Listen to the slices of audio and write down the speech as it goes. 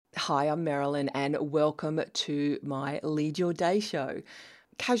Hi, I'm Marilyn and welcome to my Lead Your Day show.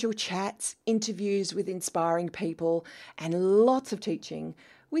 Casual chats, interviews with inspiring people and lots of teaching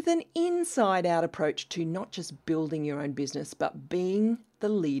with an inside-out approach to not just building your own business, but being the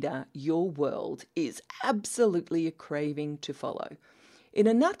leader your world is absolutely a craving to follow. In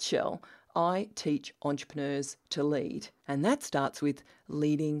a nutshell, I teach entrepreneurs to lead, and that starts with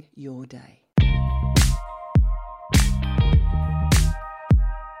leading your day.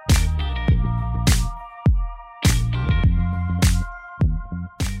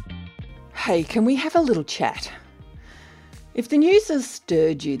 Hey, can we have a little chat? If the news has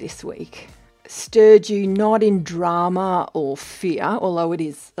stirred you this week, stirred you not in drama or fear, although it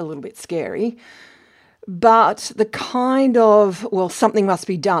is a little bit scary, but the kind of, well, something must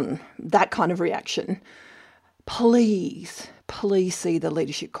be done, that kind of reaction, please see the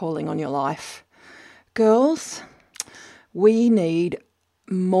leadership calling on your life. Girls, we need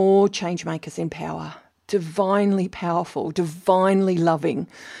more change makers in power, divinely powerful, divinely loving,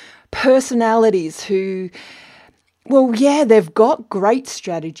 personalities who, well, yeah, they've got great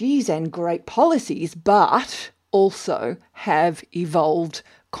strategies and great policies, but also have evolved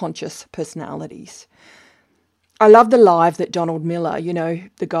conscious personalities. I love the live that Donald Miller, you know,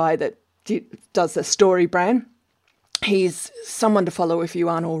 the guy that does the story brand. He's someone to follow if you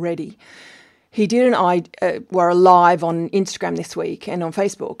aren't already. He did a live on Instagram this week and on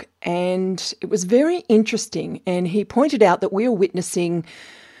Facebook, and it was very interesting. And he pointed out that we are witnessing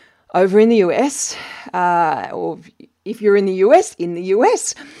over in the US, or if you're in the US, he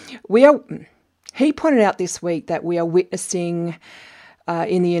pointed out this week that we are witnessing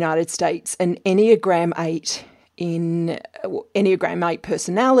in the United States an Enneagram 8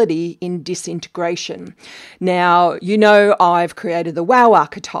 personality in disintegration. Now, you know I've created the WOW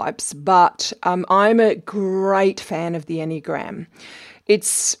archetypes, but I'm a great fan of the Enneagram.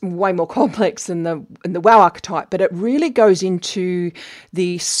 It's way more complex than the WOW archetype, but it really goes into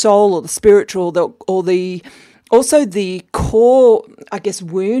the soul or the spiritual, also the core, I guess,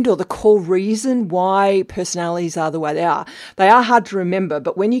 wound or the core reason why personalities are the way they are. They are hard to remember,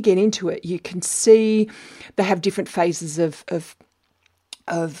 but when you get into it, you can see they have different phases of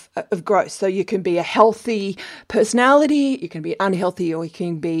growth. So you can be a healthy personality, you can be unhealthy, or you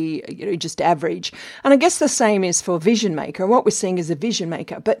can be, you know, just average. And I guess the same is for Vision Maker. And what we're seeing is a Vision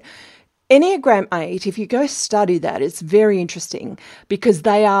Maker. But Enneagram 8, if you go study that, it's very interesting because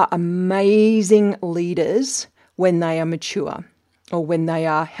they are amazing leaders when they are mature, or when they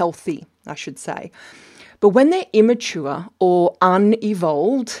are healthy, I should say. But when they're immature or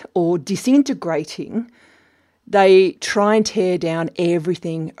unevolved or disintegrating, they try and tear down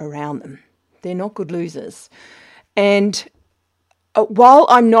everything around them. They're not good losers. And while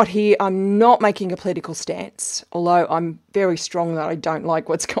I'm not making a political stance, although I'm very strong that I don't like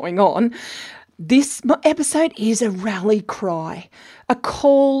what's going on. This episode is a rally cry, a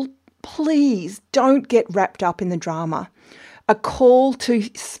call, please don't get wrapped up in the drama. A call to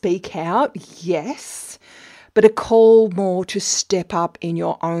speak out, yes, but a call more to step up in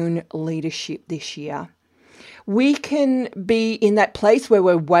your own leadership this year. We can be in that place where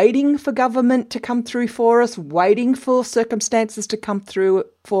we're waiting for government to come through for us, waiting for circumstances to come through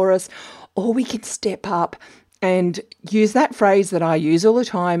for us, or we can step up and use that phrase that I use all the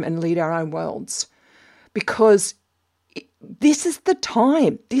time and lead our own worlds. Because this is the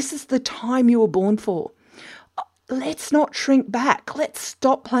time. This is the time you were born for. Let's not shrink back. Let's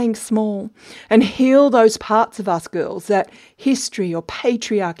stop playing small and heal those parts of us, girls, that history or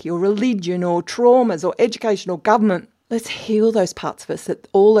patriarchy or religion or traumas or education or government, let's heal those parts of us that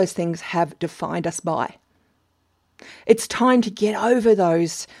all those things have defined us by. It's time to get over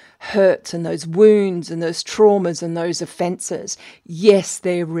those hurts and those wounds and those traumas and those offences. Yes,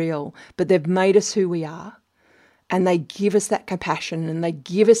 they're real, but they've made us who we are. And they give us that compassion and they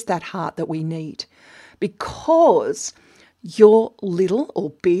give us that heart that we need. Because your little or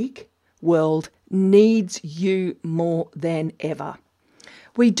big world needs you more than ever.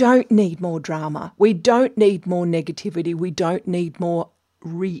 We don't need more drama. We don't need more negativity. We don't need more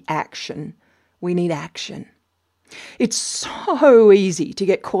reaction. We need action. It's so easy to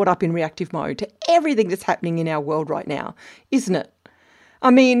get caught up in reactive mode to everything that's happening in our world right now, isn't it? I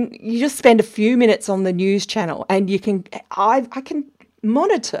mean, you just spend a few minutes on the news channel and I can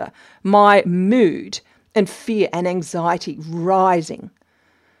monitor my mood and fear and anxiety rising.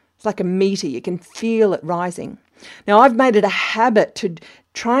 It's like a meter. You can feel it rising. Now, I've made it a habit to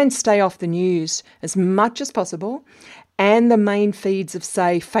try and stay off the news as much as possible and the main feeds of,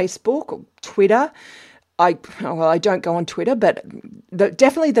 say, Facebook or Twitter. I don't go on Twitter, but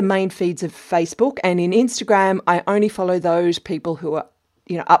definitely the main feeds of Facebook, and in Instagram, I only follow those people who are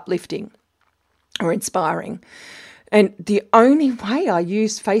uplifting or inspiring. And the only way I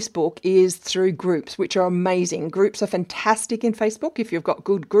use Facebook is through groups, which are amazing. Groups are fantastic in Facebook. If you've got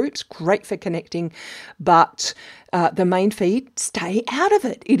good groups, great for connecting. But the main feed, stay out of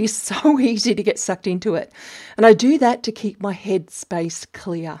it. It is so easy to get sucked into it. And I do that to keep my headspace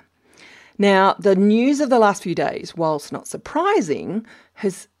clear. Now, the news of the last few days, whilst not surprising,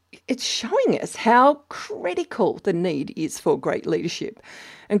 it's showing us how critical the need is for great leadership.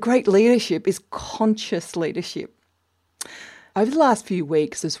 And great leadership is conscious leadership. Over the last few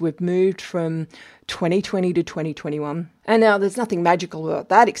weeks, as we've moved from 2020 to 2021, and now there's nothing magical about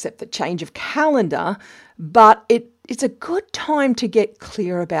that except the change of calendar, but it's a good time to get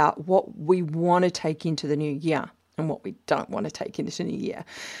clear about what we want to take into the new year and what we don't want to take into the new year.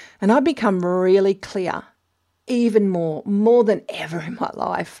 And I've become really clear, even more than ever in my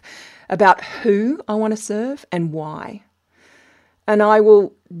life, about who I want to serve and why. And I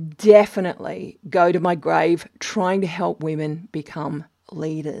will definitely go to my grave trying to help women become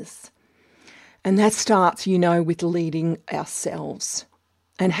leaders. And that starts, with leading ourselves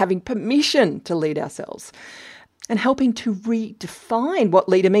and having permission to lead ourselves and helping to redefine what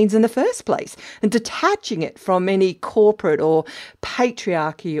leader means in the first place and detaching it from any corporate or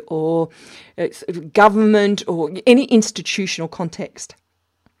patriarchy or government or any institutional context.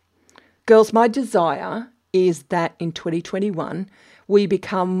 Girls, my desire is that in 2021, we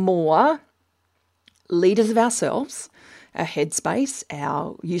become more leaders of ourselves, our headspace,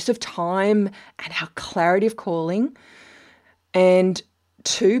 our use of time, and our clarity of calling, and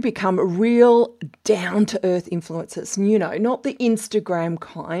to become real down-to-earth influencers. Not the Instagram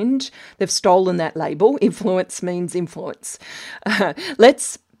kind. They've stolen that label. Influence means influence.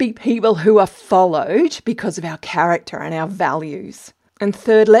 Let's be people who are followed because of our character and our values. And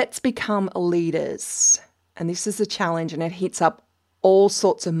third, let's become leaders. And this is a challenge and it hits up all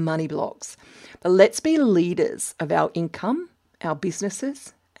sorts of money blocks. But let's be leaders of our income, our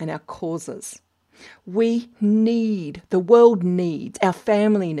businesses, and our causes. The world needs, our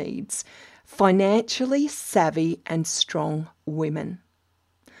family needs, financially savvy and strong women.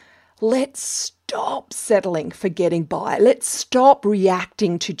 Let's stop settling for getting by. Let's stop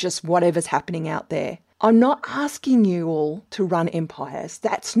reacting to just whatever's happening out there. I'm not asking you all to run empires.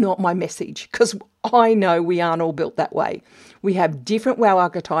 That's not my message, because I know we aren't all built that way. We have different wow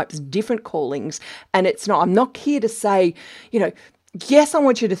archetypes, different callings, and I'm not here to say, yes, I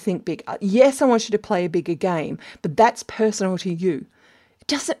want you to think big. Yes, I want you to play a bigger game, but that's personal to you. It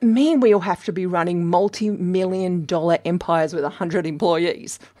doesn't mean we all have to be running multi-million-dollar empires with 100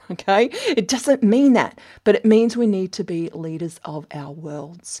 employees, okay? It doesn't mean that, but it means we need to be leaders of our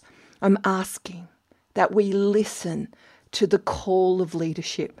worlds. I'm asking that we listen to the call of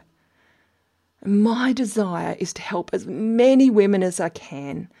leadership. My desire is to help as many women as I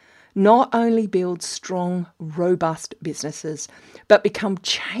can not only build strong, robust businesses, but become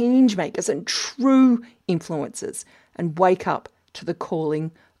change makers and true influencers and wake up to the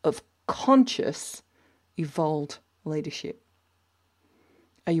calling of conscious, evolved leadership.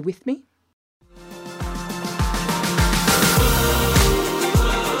 Are you with me?